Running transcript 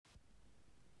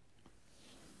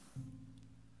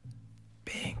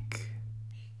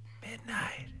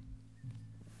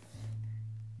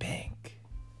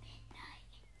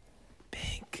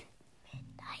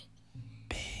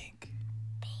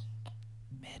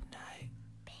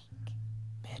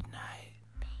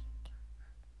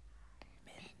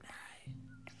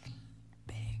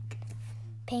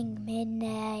Pink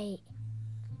Midnight.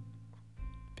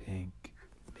 Pink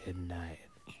Midnight.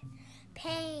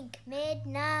 Pink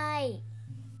Midnight.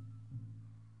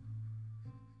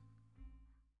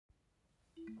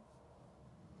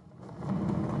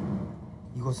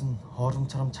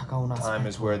 Time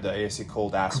is where the icy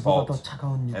cold asphalt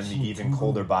and the even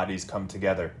colder bodies come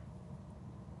together.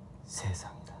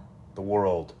 The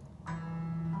world.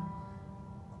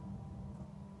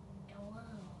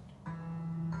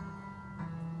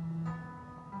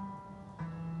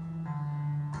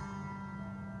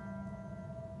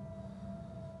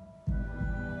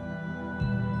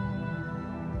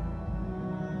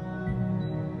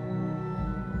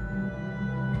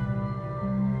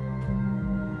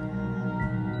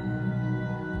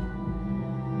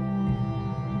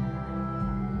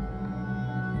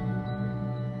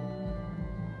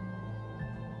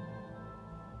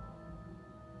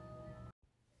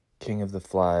 King of the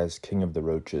flies, king of the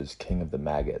roaches, king of the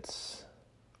maggots.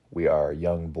 We are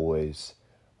young boys.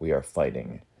 We are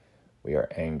fighting. We are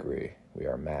angry. We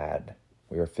are mad.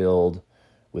 We are filled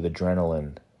with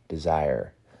adrenaline,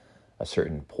 desire, a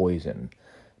certain poison.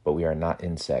 But we are not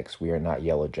insects. We are not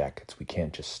yellow jackets. We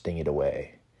can't just sting it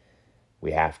away.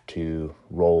 We have to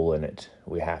roll in it.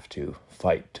 We have to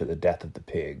fight to the death of the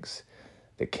pigs,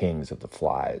 the kings of the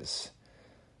flies.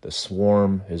 The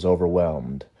swarm is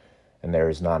overwhelmed, and there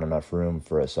is not enough room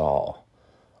for us all.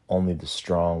 Only the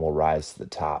strong will rise to the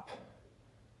top.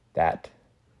 That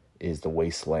is the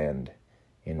wasteland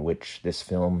in which this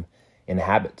film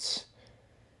inhabits.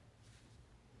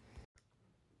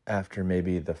 After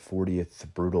maybe the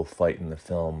 40th brutal fight in the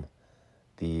film,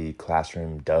 the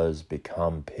classroom does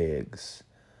become pigs.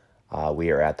 We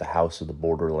are at the house of the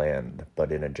borderland,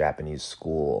 but in a Japanese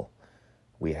school.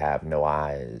 We have no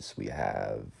eyes. We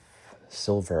have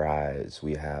silver eyes.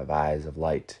 We have eyes of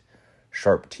light,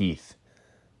 sharp teeth.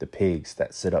 The pigs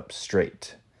that sit up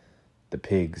straight. The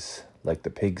pigs, like the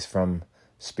pigs from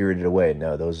Spirited Away.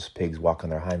 No, those pigs walk on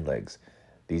their hind legs.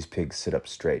 These pigs sit up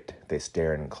straight. They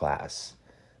stare in class.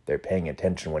 They're paying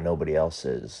attention when nobody else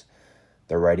is.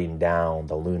 They're writing down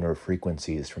the lunar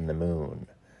frequencies from the moon.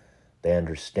 They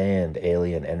understand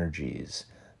alien energies.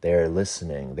 They are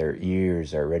listening. Their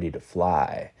ears are ready to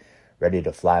fly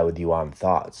with you on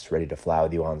thoughts, ready to fly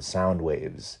with you on sound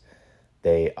waves.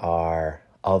 They are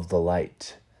of the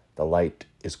light. The light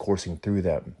is coursing through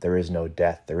them. There is no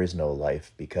death, there is no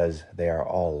life, because they are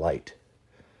all light.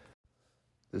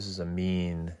 This is a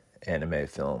mean anime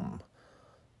film,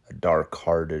 a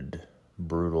dark-hearted,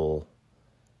 brutal,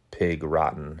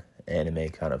 pig-rotten anime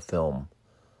kind of film.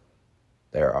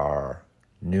 There are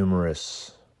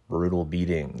numerous brutal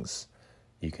beatings.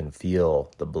 You can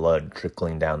feel the blood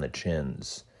trickling down the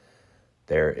chins.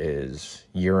 There is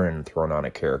urine thrown on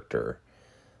a character.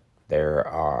 There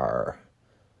are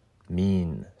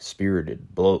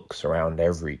mean-spirited blokes around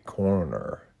every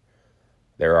corner.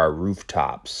 There are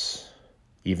rooftops,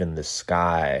 even the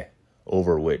sky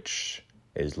over which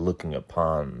is looking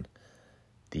upon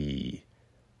the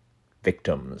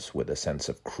victims with a sense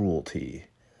of cruelty.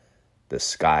 The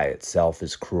sky itself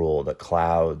is cruel. The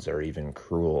clouds are even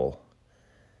cruel.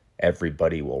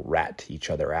 Everybody will rat each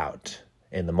other out.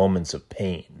 In the moments of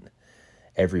pain,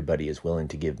 everybody is willing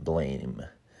to give blame,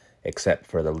 except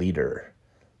for the leader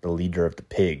of the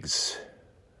pigs.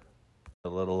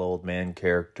 The little old man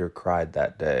character cried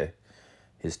that day,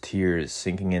 his tears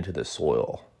sinking into the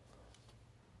soil.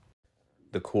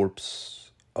 The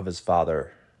corpse of his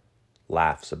father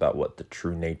laughs about what the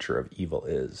true nature of evil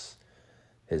is.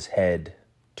 His head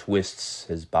twists,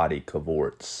 his body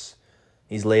cavorts.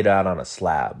 He's laid out on a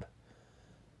slab.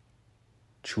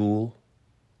 Chul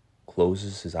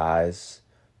closes his eyes,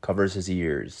 covers his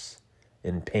ears,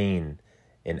 in pain,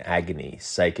 in agony,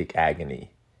 psychic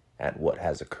agony, at what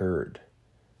has occurred.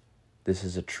 This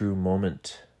is a true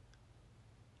moment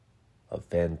of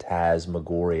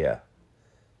phantasmagoria.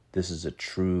 This is a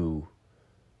true,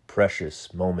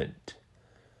 precious moment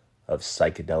of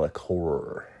psychedelic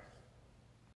horror.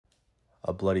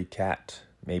 A bloody cat,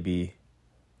 maybe,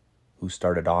 who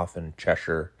started off in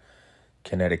Cheshire,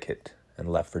 Connecticut, and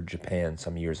left for Japan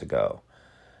some years ago.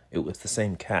 It was the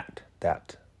same cat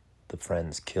that the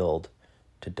friends killed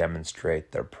to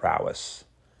demonstrate their prowess.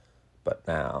 But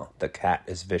now the cat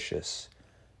is vicious.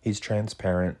 He's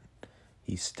transparent.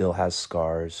 He still has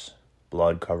scars.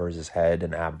 Blood covers his head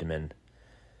and abdomen.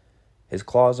 His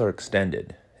claws are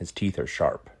extended. His teeth are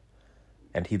sharp.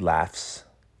 And he laughs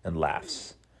and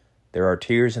laughs. There are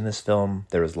tears in this film.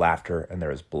 There is laughter and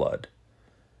there is blood.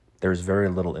 There is very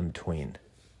little in between.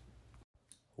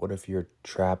 What if you're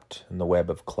trapped in the web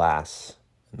of class,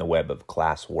 in the web of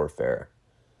class warfare?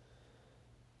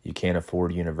 You can't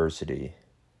afford university.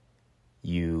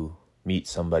 you meet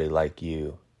somebody like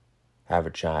you, have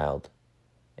a child,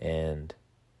 and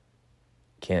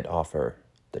can't offer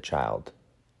the child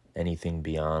anything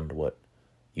beyond what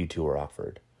you two are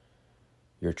offered.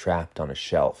 You're trapped on a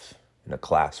shelf in a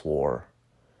class war.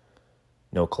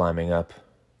 No climbing up,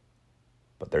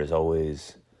 but there's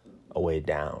always a way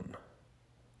down,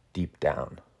 deep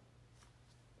down.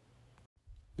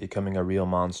 Becoming a real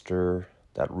monster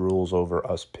that rules over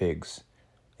us pigs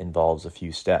involves a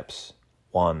few steps.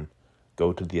 1,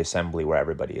 go to the assembly where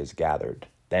everybody is gathered.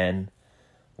 Then,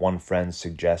 one friend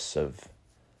suggests of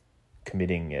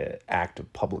committing an act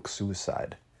of public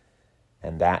suicide,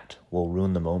 and that will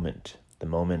ruin the moment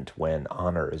when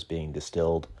honor is being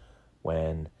distilled,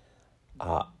 when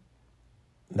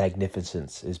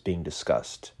magnificence is being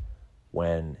discussed,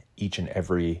 when each and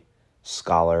every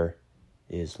scholar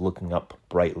is looking up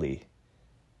brightly.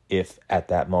 If at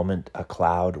that moment a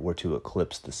cloud were to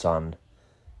eclipse the sun,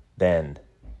 then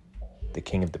the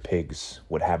king of the pigs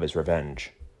would have his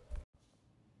revenge.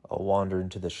 I'll wander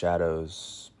into the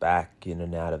shadows, back in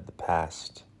and out of the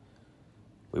past.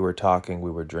 We were talking,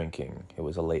 we were drinking. It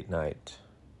was a late night.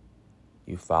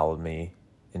 You followed me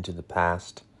into the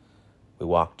past. We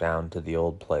walked down to the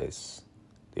old place,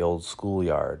 the old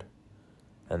schoolyard,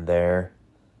 and there,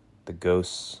 the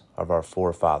ghosts of our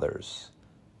forefathers,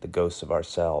 the ghosts of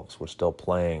ourselves, were still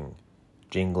playing,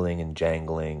 jingling and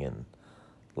jangling and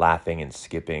laughing and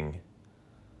skipping.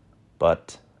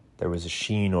 But there was a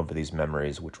sheen over these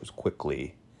memories which was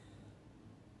quickly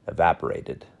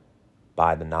evaporated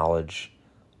by the knowledge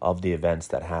of the events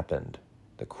that happened.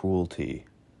 The cruelty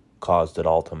caused it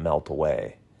all to melt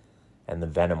away, and the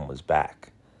venom was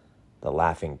back. The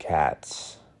laughing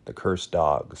cats, the cursed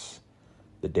dogs,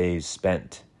 the days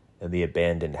spent in the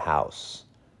abandoned house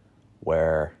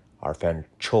where our friend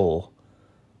Chol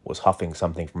was huffing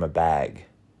something from a bag,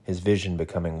 his vision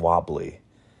becoming wobbly,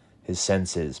 his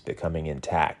senses becoming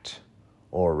intact,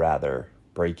 or rather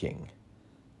breaking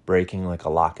like a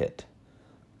locket,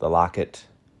 the locket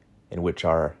in which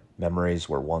our memories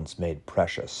were once made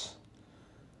precious,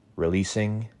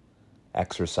 releasing,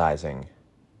 exercising,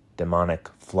 demonic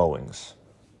flowings.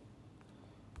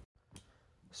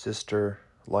 Sister,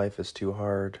 life is too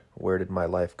hard. Where did my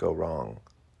life go wrong?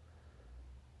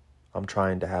 I'm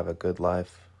trying to have a good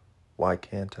life. Why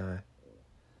can't I?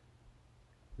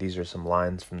 These are some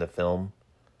lines from the film.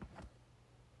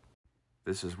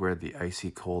 This is where the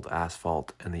icy cold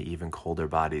asphalt and the even colder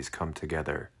bodies come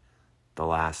together. The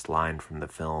last line from the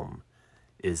film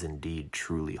is indeed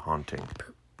truly haunting.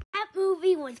 That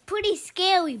movie was pretty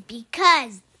scary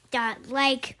because,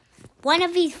 one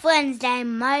of these friends that I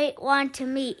might want to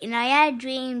meet, and I had a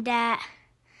dream that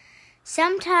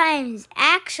sometimes,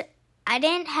 I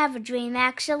didn't have a dream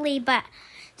actually, but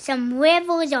some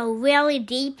rivers are really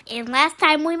deep, and last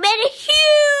time we made a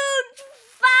huge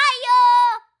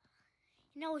fire!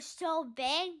 And it was so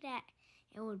big that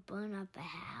it would burn up a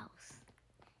house.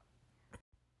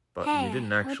 But Hey, you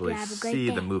didn't hope actually you have a great see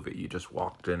day. the movie. You just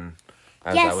walked in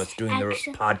as Yes, I was doing the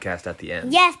podcast at the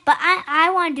end. Yes, but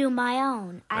I want to do my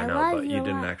own. I know, love but you your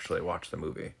didn't life. actually watch the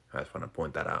movie. I just want to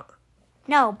point that out.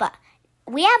 No, but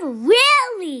we have a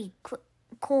really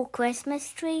cool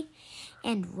Christmas tree.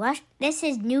 And this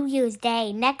is New Year's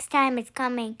Day. Next time it's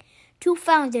coming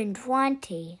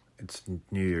 2020. It's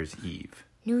New Year's Eve.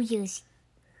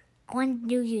 On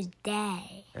New Year's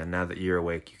Day. And now that you're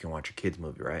awake, you can watch a kids'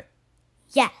 movie, right?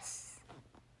 Yes.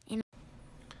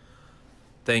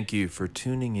 Thank you for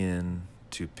tuning in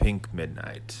to Pink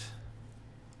Midnight.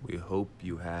 We hope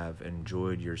you have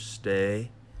enjoyed your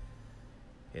stay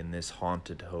in this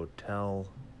haunted hotel,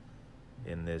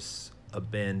 in this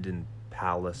abandoned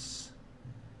palace,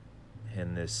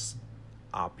 in this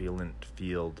opulent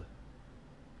field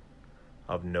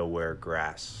of nowhere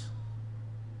grass.